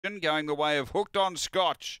Going the way of Hooked on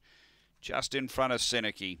Scotch, just in front of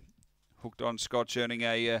Seneca. Hooked on Scotch earning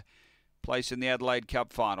a place in the Adelaide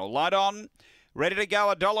Cup final. Light on, ready to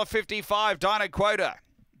go, $1.55, Dinah Quota.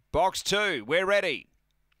 Box 2, we're ready.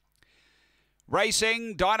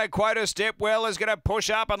 Racing, Dinah Quota step well, is going to push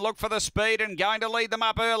up and look for the speed and going to lead them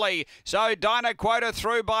up early. So Dinah Quota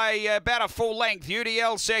through by about a full length.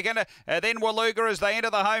 UDL second, then Waluga as they enter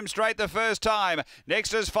the home straight the first time.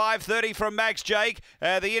 Next is 5:30 from Max Jake.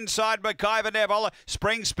 The inside McIver Neville.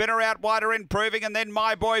 Spring Spinner out wider improving, and then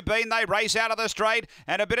My Boy Bean. They race out of the straight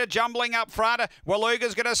and a bit of jumbling up front.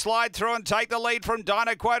 Waluga's going to slide through and take the lead from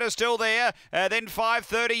Dinah Quota still there. Then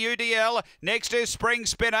 5:30 UDL. Next is Spring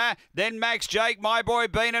Spinner. Then Max Jake. My Boy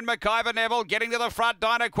Bean and McIver Neville getting to the front.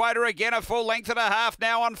 Dinah Quota again, a full length and a half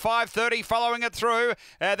now on 5:30, following it through.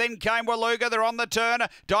 Then came Waluga, they're on the turn.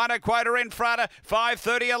 Dinah Quota in front,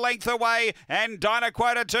 5:30 a length away, and Dinah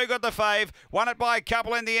Quota too good the fave. Won it by a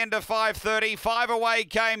couple in the end of 5:30. 5 away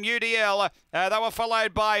came UDL. They were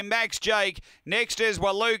followed by Max Jake. Next is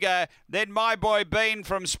Waluga, then My Boy Bean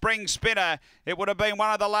from Spring Spinner. It would have been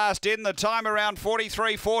one of the last in, the time around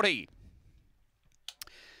 43:40.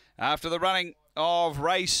 After the running of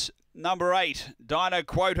race number 8, Dinah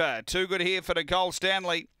Quota. Too good here for Nicole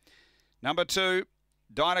Stanley. Number 2,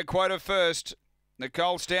 Dinah Quota first.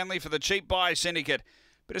 Nicole Stanley for the cheap buy syndicate.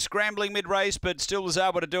 Bit of scrambling mid-race, but still was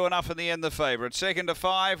able to do enough in the end, the favourite. Second to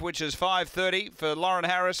 5, which is 5:30 for Lauren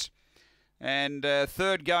Harris. And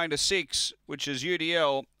third going to 6, which is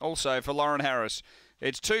UDL, also for Lauren Harris.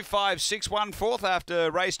 It's 2-5-6-1 fourth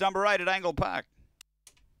after race number 8 at Angle Park.